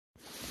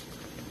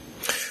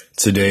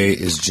Today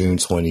is June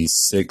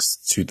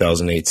 26th,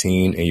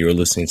 2018, and you're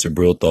listening to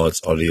Real Thoughts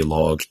Audio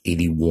Log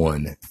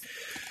 81.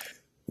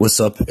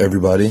 What's up,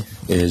 everybody?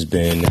 It has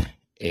been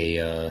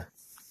a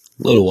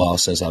little while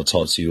since I've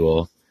talked to you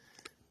all.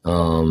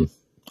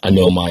 I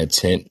know my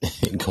intent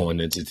going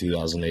into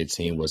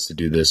 2018 was to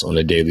do this on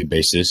a daily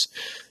basis,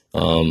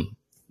 and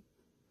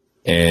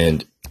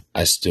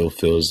I still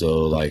feel as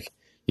though, like,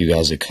 you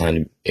guys are kind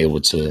of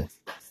able to,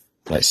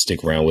 like,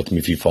 stick around with me.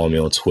 If you follow me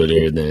on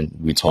Twitter, then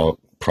we talk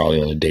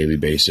probably on a daily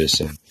basis.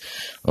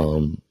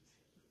 And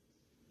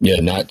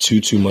not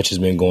too much has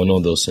been going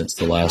on though since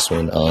the last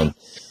one.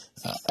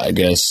 I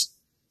guess,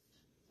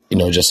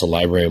 just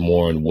elaborate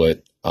more on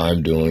what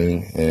I'm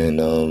doing,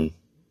 and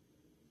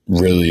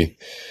really,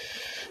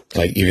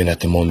 like, even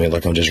at the moment,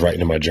 like, I'm just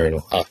writing in my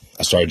journal.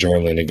 I started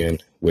journaling again,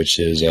 which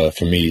is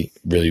for me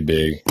really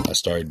big. I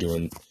started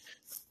doing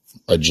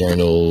a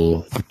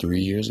journal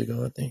 3 years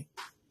ago, I think.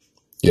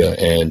 Yeah,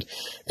 and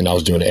I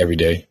was doing it every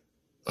day.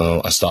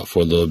 I stopped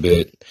for a little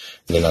bit,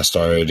 and then I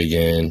started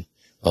again,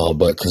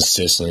 but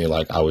consistently,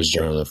 like, I was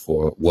journaling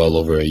for well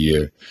over a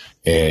year,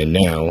 and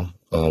now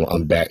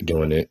I'm back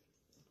doing it.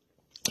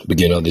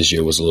 Beginning of this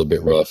year was a little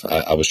bit rough.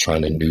 I was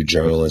trying a new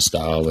journaling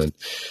style, and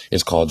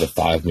it's called the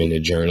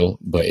 5-minute journal,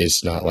 but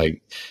it's not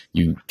like,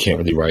 you can't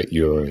really write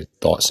your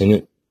thoughts in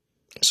it,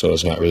 so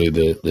it's not really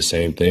the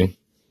same thing.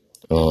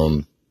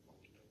 I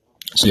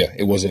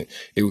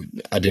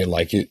didn't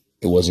like it.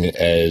 It wasn't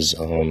as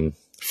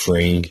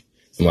freeing.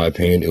 In my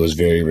opinion, it was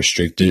very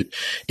restricted.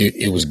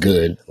 It was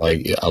good.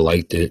 Like, I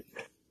liked it.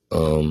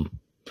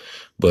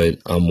 But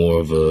I'm more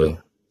of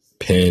a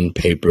pen,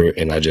 paper,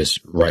 and I just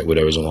write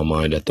whatever's on my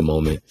mind at the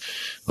moment.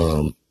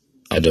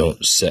 I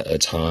don't set a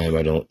time.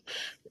 I don't,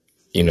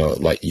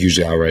 like,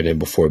 usually I write in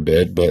before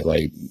bed, but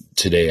like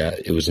today,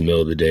 it was the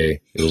middle of the day.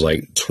 It was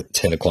like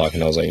 10 o'clock,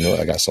 and I was like,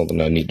 I got something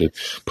I need to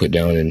put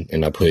down,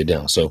 and I put it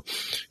down. So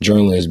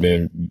journaling has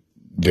been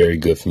very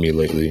good for me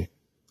lately.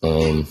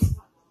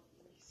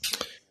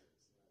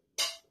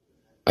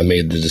 I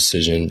made the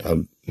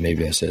decision,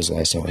 maybe I said this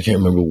last time, I can't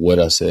remember what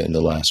I said in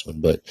the last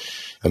one, but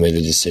I made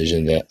the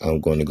decision that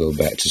I'm going to go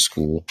back to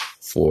school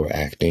for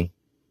acting.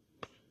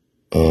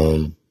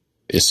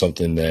 It's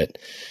something that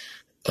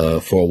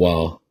for a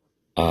while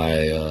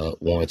I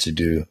wanted to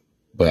do,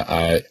 but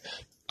I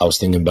was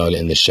thinking about it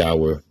in the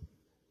shower,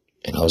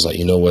 and I was like,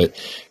 you know what?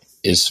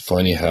 It's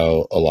funny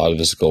how a lot of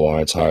us go our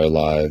entire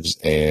lives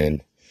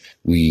and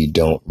we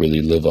don't really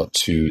live up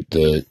to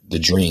the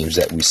dreams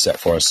that we set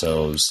for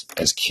ourselves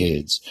as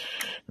kids,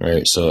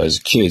 right? So as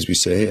kids, we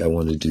say, hey, I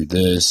want to do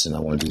this and I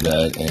want to do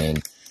that.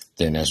 And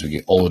then as we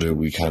get older,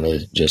 we kind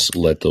of just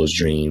let those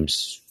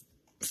dreams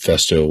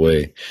fester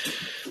away.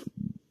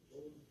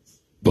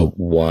 But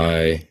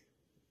why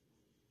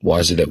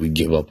is it that we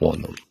give up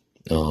on them?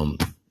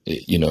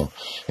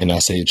 And I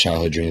say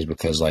childhood dreams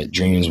because, like,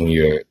 dreams when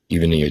you're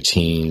even in your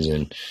teens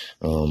and,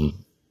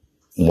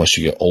 once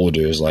you get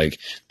older, is like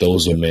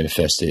those are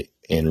manifested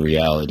in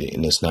reality,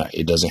 and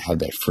it doesn't have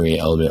that free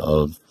element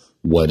of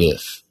what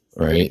if,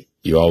 right?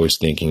 You're always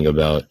thinking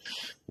about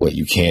what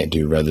you can't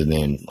do rather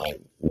than, like,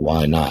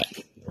 why not,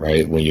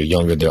 right? When you're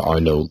younger, there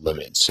are no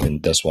limits,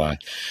 and that's why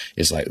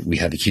it's like we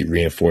have to keep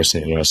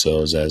reinforcing in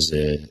ourselves as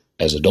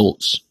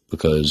adults,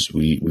 because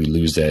we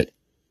lose that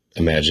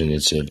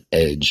imaginative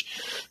edge.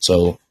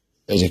 So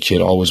as a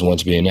kid, I always wanted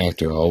to be an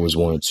actor. I always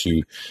wanted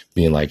to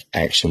be in, like,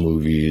 action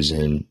movies,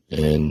 and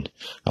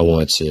I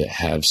wanted to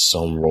have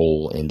some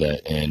role in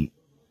that. And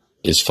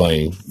it's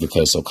funny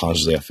because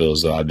subconsciously I feel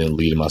as though I've been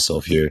leading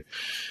myself here.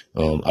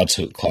 I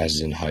took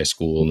classes in high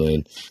school,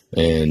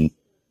 and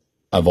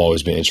I've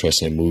always been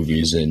interested in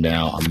movies, and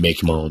now I'm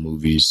making my own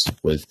movies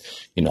with,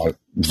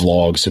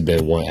 vlogs have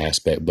been one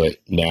aspect, but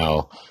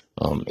now,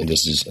 and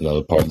this is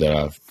another part that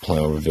I plan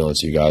on revealing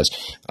to you guys,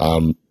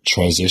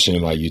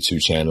 transitioning my YouTube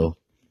channel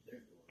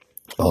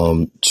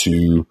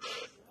to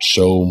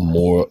show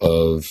more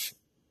of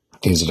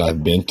things that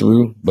I've been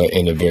through, but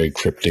in a very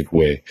cryptic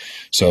way.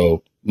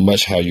 So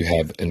much how you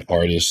have an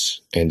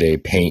artist and they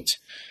paint,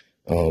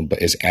 but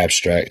it's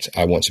abstract,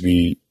 I want to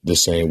be the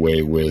same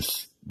way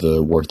with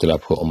the work that I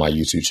put on my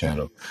YouTube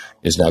channel.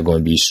 It's not going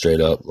to be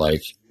straight up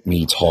like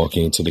me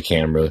talking to the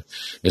camera.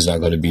 It's not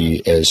going to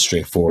be as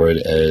straightforward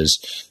as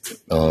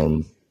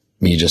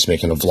me just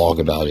making a vlog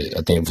about it.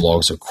 I think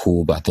vlogs are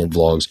cool, but I think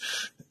vlogs,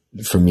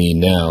 for me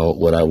now,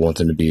 what I want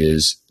them to be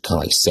is kind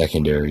of like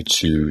secondary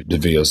to the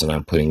videos that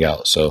I'm putting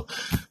out. So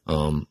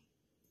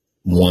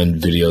one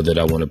video that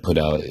I want to put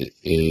out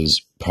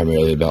is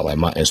primarily about, like,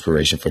 my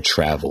inspiration for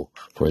travel,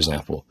 for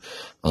example.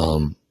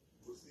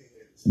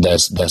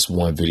 That's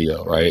one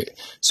video, right?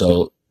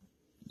 So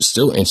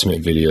still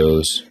intimate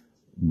videos,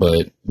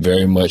 but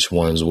very much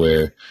ones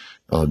where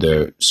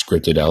they're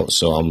scripted out.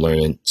 So I'm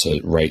learning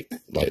to write,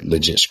 like,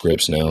 legit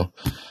scripts now.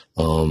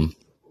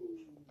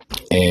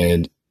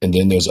 And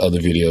then there's other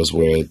videos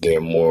where they're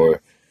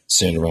more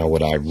centered around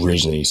what I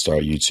originally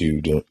started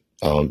YouTube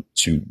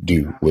to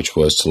do, which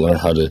was to learn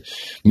how to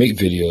make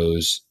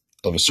videos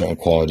of a certain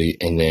quality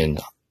and then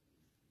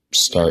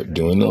start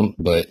doing them.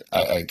 But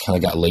I kind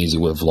of got lazy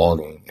with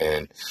vlogging.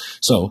 And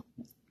so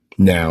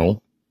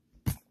Now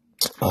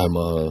I'm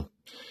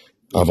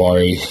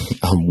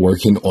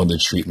working on the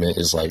treatment.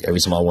 It's like every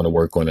time I want to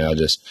work on it, I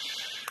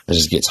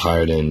just get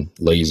tired and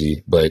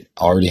lazy, but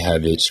I already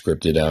have it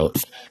scripted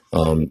out.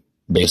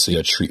 Basically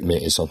a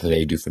treatment is something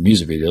they do for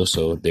music videos.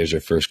 So there's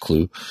your first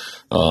clue.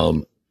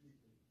 The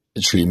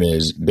treatment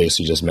is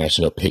basically just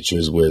matching up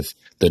pictures with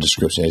the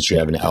description that you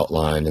have in the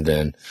outline. And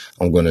then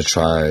I'm going to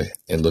try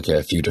and look at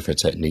a few different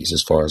techniques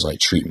as far as like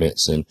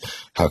treatments and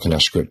how can I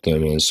script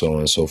them and so on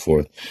and so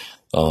forth.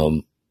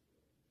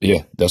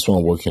 Yeah, that's what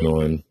I'm working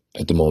on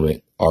at the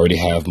moment. I already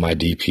have my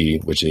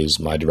DP, which is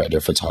my director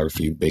of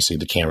photography, basically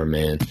the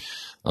cameraman.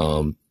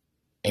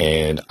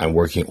 And I'm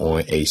working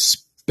on a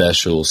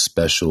special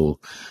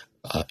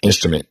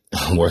instrument.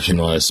 I'm working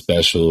on a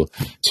special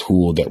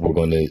tool that we're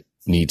going to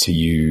need to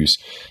use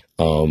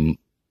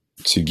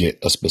to get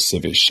a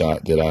specific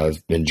shot that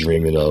I've been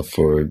dreaming of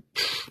for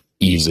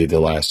easily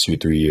the last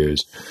 2-3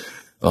 years.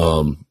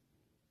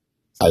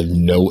 I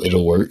know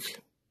it'll work.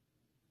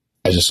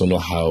 I just don't know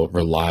how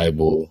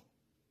reliable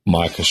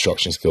my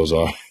construction skills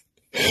are.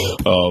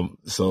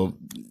 So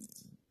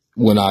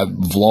when I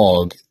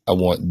vlog, I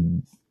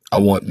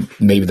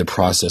want maybe the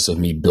process of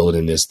me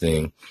building this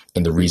thing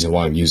and the reason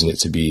why I'm using it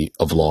to be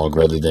a vlog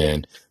rather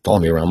than follow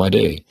me around my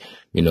day.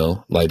 You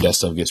know, like that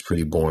stuff gets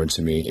pretty boring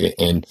to me.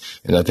 And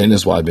I think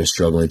that's why I've been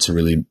struggling to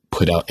really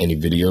put out any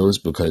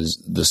videos,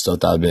 because the stuff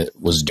that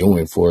was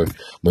doing for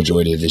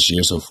majority of this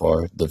year so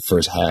far, the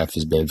first half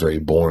has been very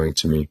boring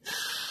to me.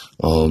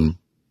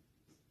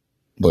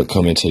 But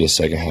coming to the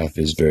second half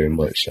is very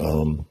much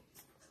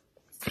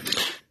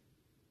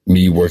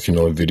me working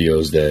on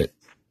videos that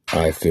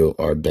I feel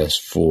are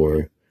best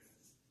for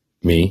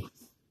me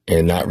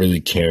and not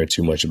really caring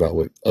too much about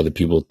what other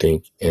people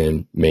think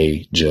and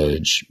may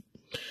judge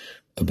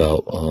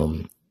about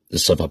the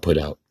stuff I put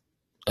out.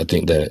 I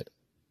think that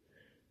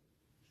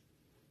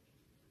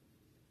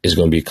it's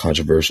going to be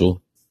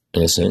controversial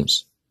in a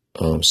sense,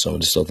 some of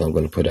the stuff that I'm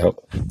going to put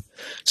out,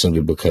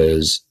 simply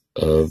because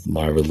of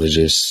my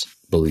religious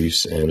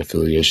beliefs and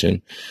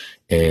affiliation,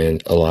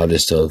 and a lot of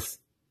this stuff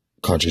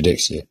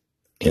contradicts it,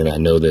 and I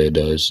know that it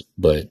does,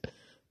 but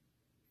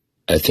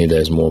I think that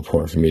it's more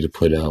important for me to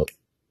put out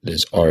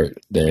this art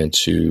than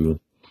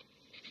to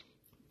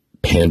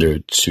pander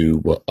to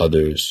what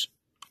others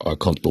are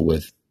comfortable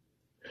with.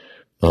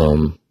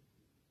 Don't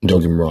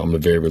get me wrong, I'm a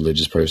very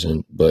religious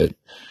person, but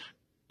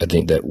I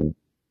think that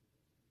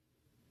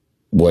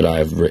what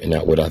I've written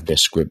out, what I've been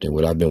scripting,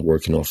 what I've been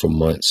working on for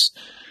months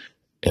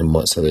and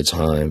months at a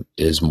time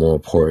is more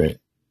important,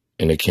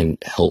 and it can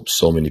help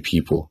so many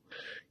people,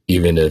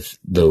 even if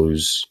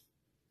those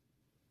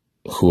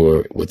who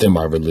are within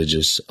my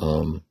religious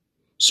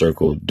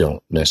circle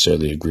don't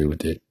necessarily agree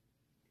with it.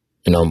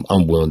 And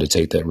I'm willing to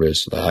take that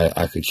risk.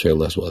 I could care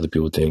less what other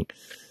people think.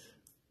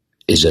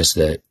 It's just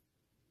that,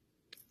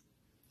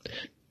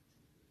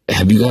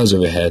 have you guys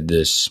ever had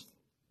this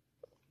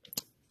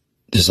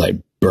like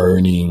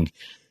burning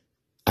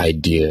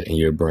idea in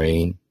your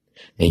brain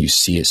and you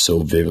see it so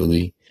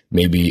vividly?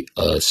 Maybe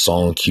a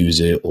song cues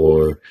it,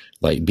 or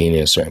like being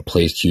in a certain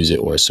place cues it,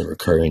 or it's a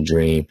recurring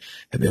dream.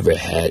 Have you ever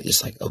had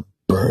it's like a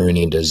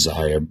burning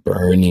desire,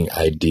 burning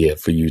idea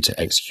for you to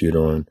execute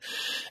on?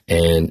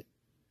 And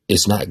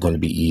it's not going to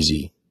be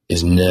easy.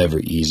 It's never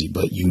easy,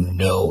 but you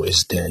know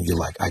it's there and you're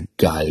like, I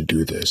gotta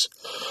do this.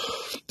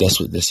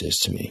 That's what this is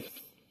to me.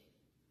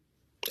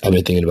 I've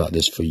been thinking about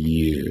this for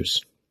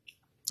years.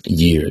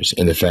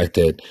 And the fact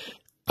that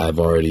I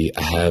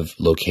have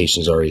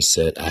locations already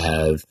set, I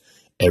have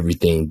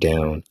everything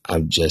down,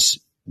 I'm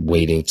just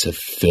waiting to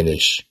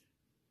finish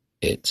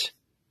it.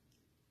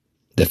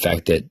 The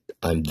fact that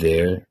I'm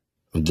there,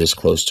 I'm this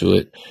close to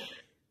it,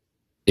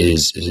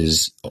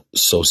 is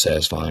so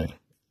satisfying.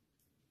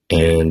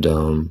 And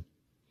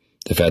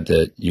the fact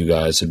that you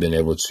guys have been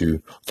able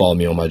to follow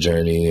me on my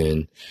journey,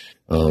 and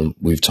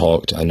we've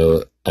talked. I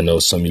know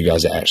some of you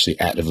guys actually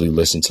actively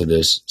listen to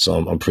this, so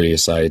I'm pretty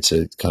excited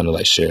to kind of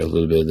like share a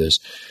little bit of this.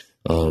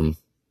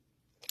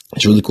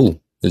 It's really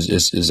cool.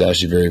 It's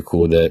actually very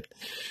cool that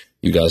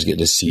you guys get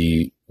to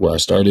see where I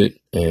started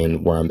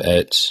and where I'm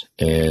at,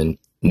 and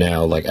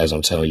now, like, as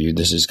I'm telling you,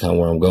 this is kind of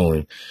where I'm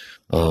going.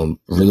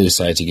 Really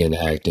excited to get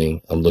into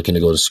acting. I'm looking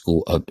to go to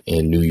school up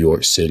in New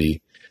York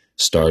City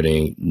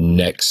starting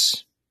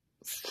next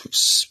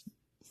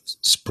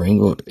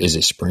spring. Or is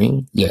it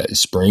spring? Yeah,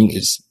 it's spring.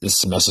 The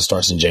semester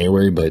starts in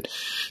January, but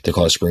they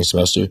call it spring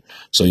semester.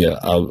 So yeah,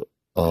 I'll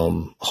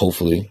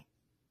hopefully,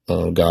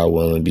 God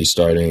willing, be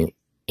starting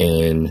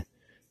in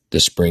the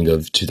spring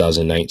of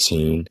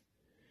 2019.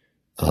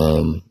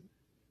 I'll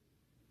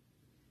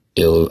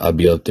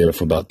be up there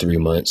for about 3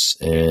 months,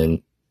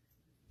 and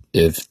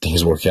if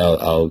things work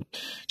out, I'll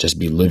just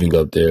be living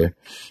up there,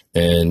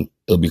 and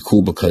it'll be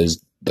cool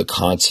because the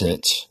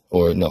content,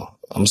 or no,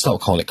 I'm gonna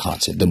stop calling it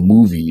content, the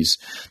movies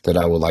that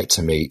I would like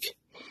to make,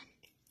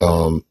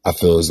 I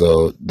feel as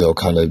though they'll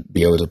kind of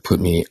be able to put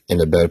me in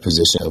a better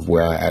position of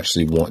where I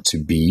actually want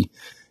to be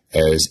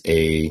as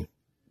and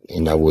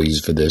I will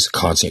use for this,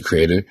 content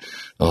creator,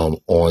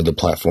 on the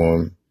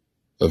platform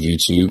of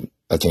YouTube.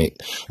 I think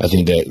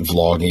that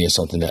vlogging is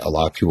something that a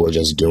lot of people are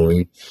just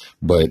doing,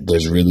 but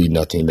there's really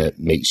nothing that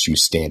makes you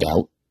stand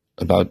out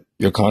about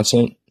your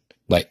content.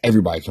 Like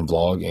everybody can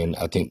vlog, and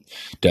I think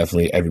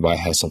definitely everybody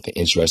has something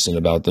interesting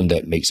about them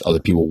that makes other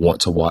people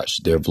want to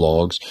watch their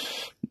vlogs.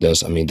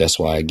 That's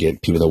why I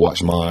get people that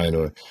watch mine,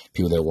 or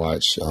people that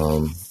watch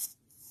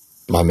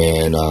my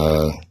man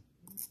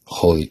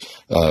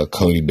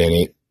Cody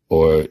Bennett,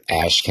 or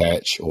Ash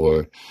Catch,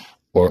 or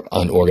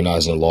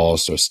Unorganized and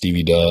Lost, or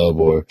Stevie Dub,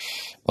 or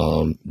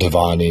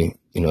Devani.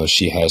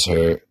 She has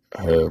her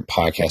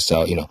podcast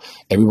out.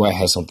 Everybody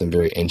has something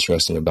very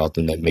interesting about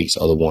them that makes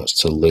other wants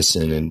to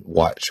listen and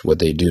watch what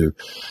they do.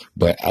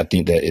 But I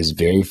think that is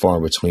very far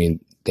in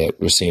between that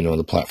we're seeing on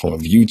the platform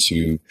of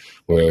YouTube,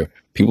 where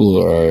people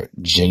are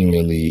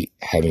genuinely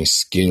having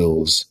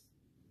skills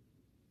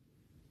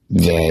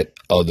that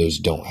others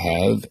don't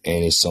have,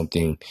 and it's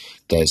something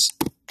that's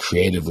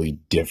creatively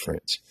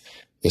different.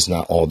 It's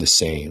not all the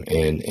same.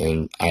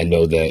 And I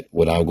know that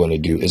what I'm going to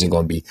do isn't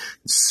going to be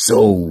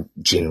so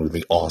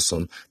genuinely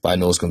awesome, but I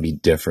know it's going to be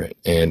different.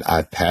 And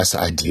I passed the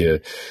idea.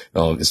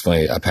 It's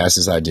funny. I passed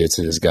this idea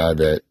to this guy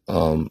that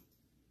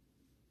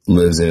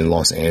lives in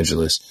Los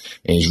Angeles,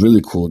 and he's a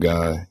really cool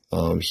guy.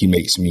 He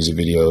makes music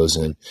videos,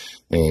 and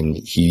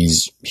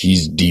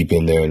he's deep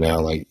in there now.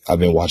 Like, I've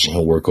been watching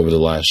him work over the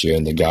last year,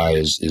 and the guy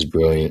is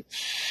brilliant.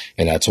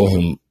 And I told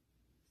him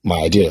my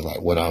idea,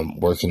 like what I'm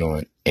working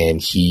on, and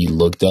he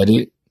looked at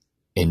it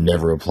and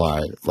never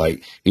replied.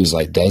 Like, he was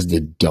like, that's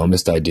the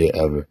dumbest idea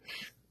ever.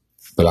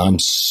 But I'm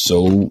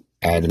so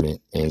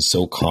adamant and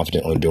so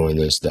confident on doing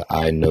this that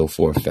I know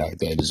for a fact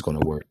that it is going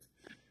to work.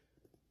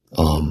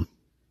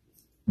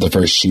 The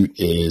first shoot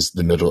is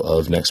the middle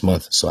of next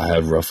month. So I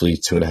have roughly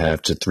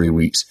 2.5 to 3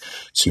 weeks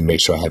to make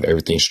sure I have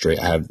everything straight.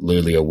 I have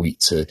literally a week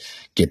to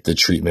get the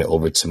treatment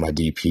over to my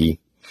DP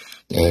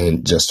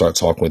and just start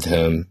talking with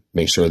him,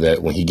 make sure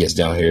that when he gets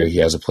down here, he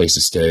has a place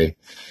to stay,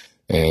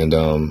 and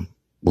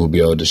we'll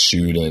be able to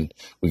shoot, and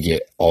we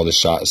get all the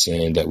shots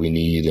in that we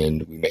need,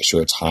 and we make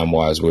sure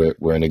time-wise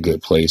we're in a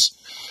good place.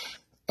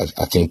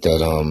 I think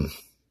that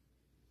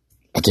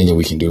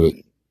we can do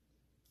it.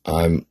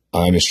 I'm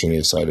extremely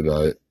excited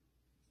about it.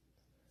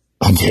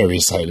 I'm very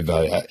excited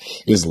about it.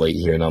 It's late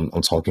here, and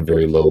I'm talking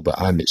very low, but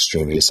I'm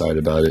extremely excited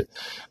about it.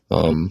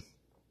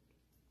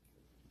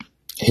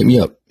 Hit me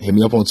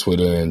up on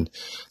Twitter, and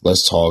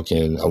let's talk.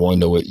 And I want to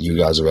know what you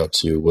guys are up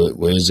to.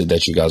 What is it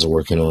that you guys are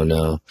working on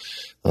now?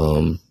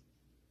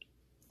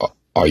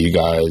 Are you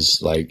guys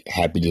like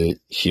happy to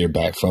hear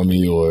back from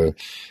me, or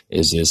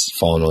is this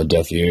falling on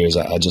deaf ears?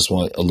 I just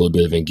want a little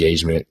bit of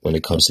engagement when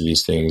it comes to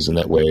these things, and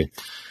that way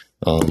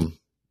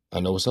I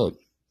know what's up.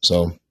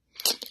 So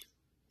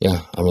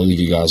yeah, I'm gonna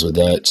leave you guys with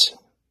that.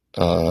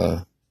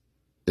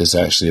 It's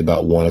actually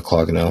about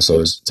 1:00 now, so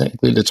it's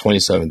technically the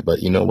 27th,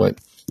 but you know what?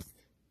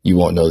 You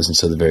won't know this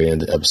until the very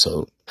end of the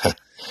episode.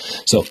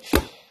 So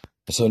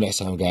until next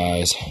time,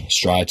 guys,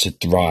 strive to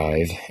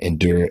thrive,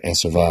 endure, and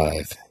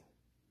survive.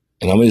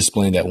 And I'm going to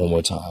explain that one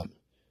more time.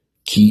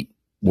 Keep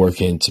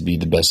working to be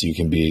the best you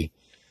can be,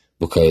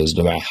 because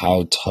no matter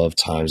how tough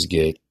times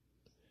get,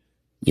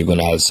 you're going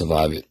to have to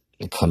survive it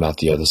and come out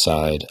the other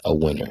side a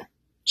winner.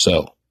 So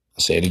I'll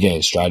say it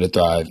again: strive to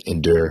thrive,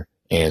 endure,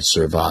 and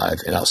survive.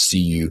 And I'll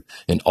see you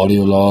in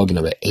audio log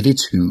number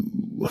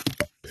 82.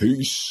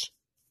 Peace.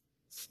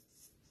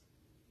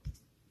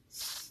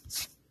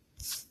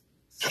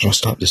 How do I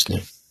stop this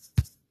thing?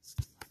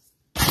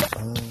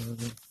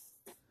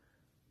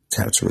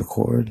 Tap to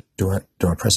record. Do I press